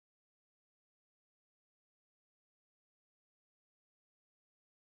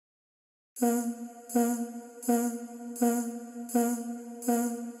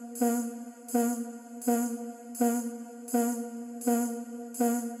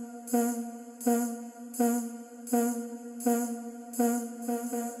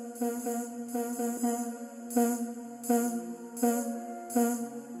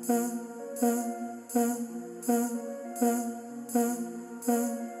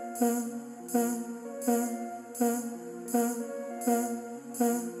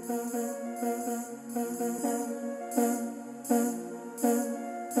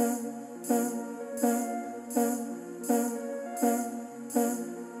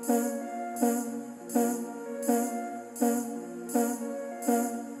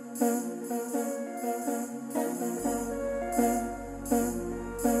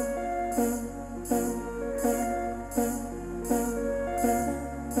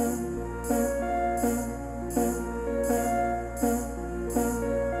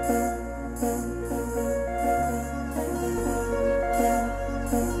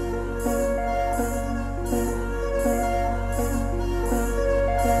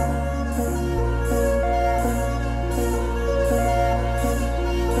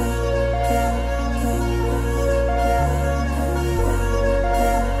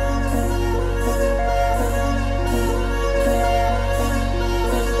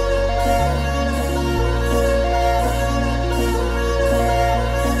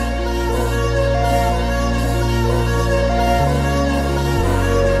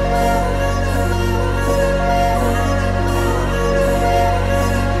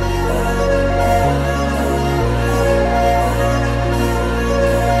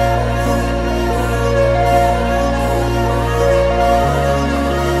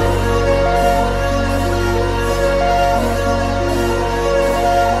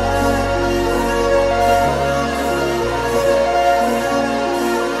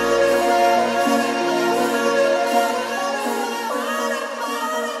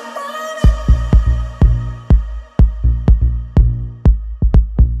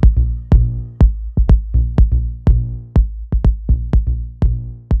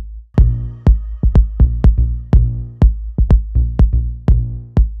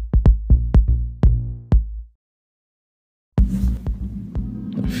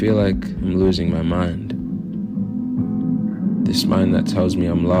I feel like I'm losing my mind. This mind that tells me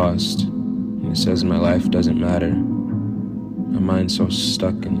I'm lost, and it says my life doesn't matter. My mind's so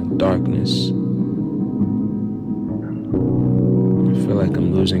stuck in the darkness. I feel like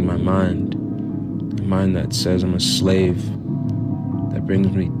I'm losing my mind. A mind that says I'm a slave, that brings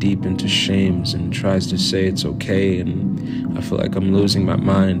me deep into shames and tries to say it's okay, and I feel like I'm losing my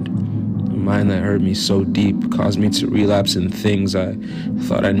mind. A mind that hurt me so deep, caused me to relapse in things I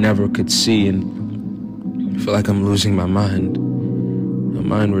thought I never could see, and I feel like I'm losing my mind. A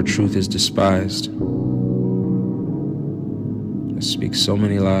mind where truth is despised. I speak so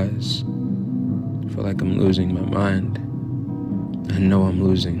many lies. I feel like I'm losing my mind. I know I'm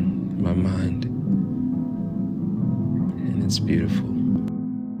losing my mind. And it's beautiful.